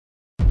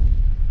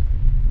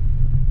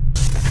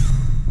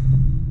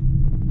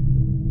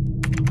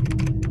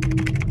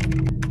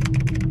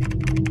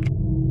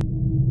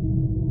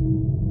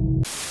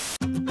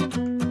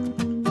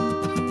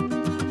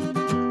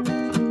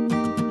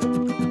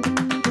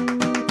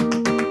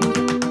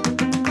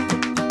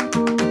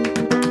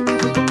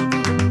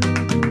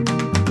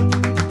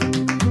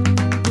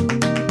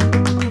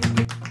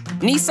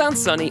Nissan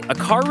Sunny, a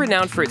car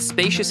renowned for its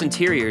spacious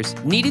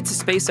interiors, needed to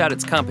space out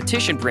its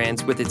competition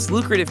brands with its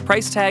lucrative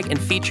price tag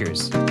and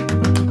features.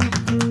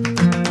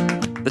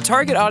 The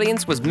target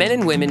audience was men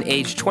and women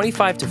aged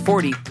 25 to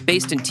 40,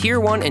 based in Tier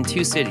 1 and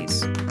 2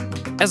 cities.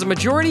 As a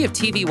majority of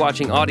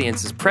TV-watching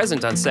audience is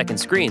present on second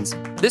screens,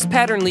 this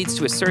pattern leads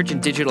to a surge in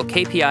digital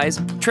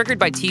KPIs triggered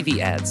by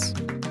TV ads.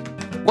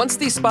 Once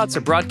these spots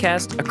are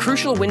broadcast, a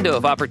crucial window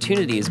of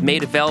opportunity is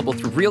made available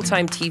through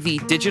real-time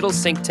TV digital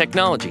sync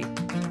technology.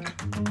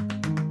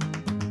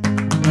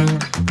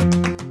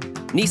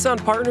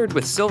 Nissan partnered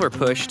with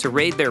Silverpush to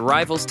raid their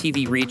rivals'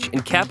 TV reach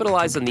and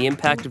capitalize on the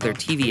impact of their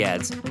TV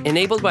ads,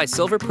 enabled by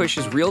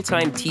Silverpush's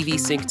real-time TV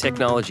sync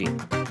technology.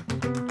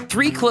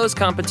 3 close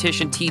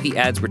competition TV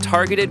ads were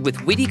targeted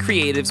with witty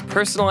creatives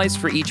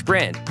personalized for each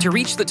brand to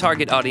reach the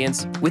target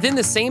audience within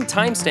the same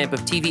timestamp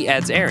of TV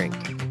ads airing.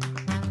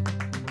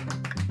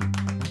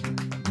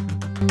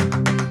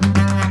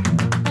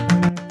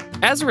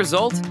 As a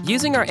result,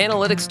 using our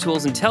analytics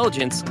tool's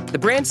intelligence, the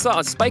brand saw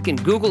a spike in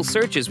Google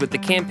searches with the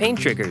campaign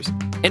triggers,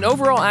 and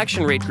overall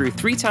action rate grew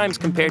 3 times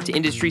compared to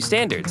industry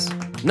standards.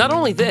 Not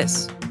only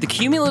this, the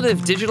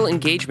cumulative digital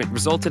engagement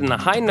resulted in a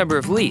high number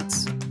of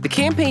leads. The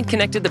campaign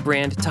connected the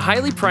brand to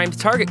highly primed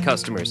target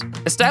customers,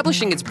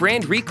 establishing its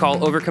brand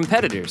recall over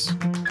competitors.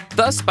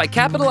 Thus, by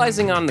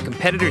capitalizing on the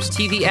competitors'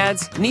 TV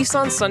ads,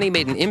 Nissan Sunny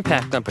made an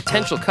impact on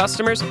potential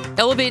customers,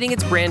 elevating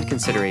its brand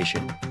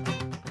consideration.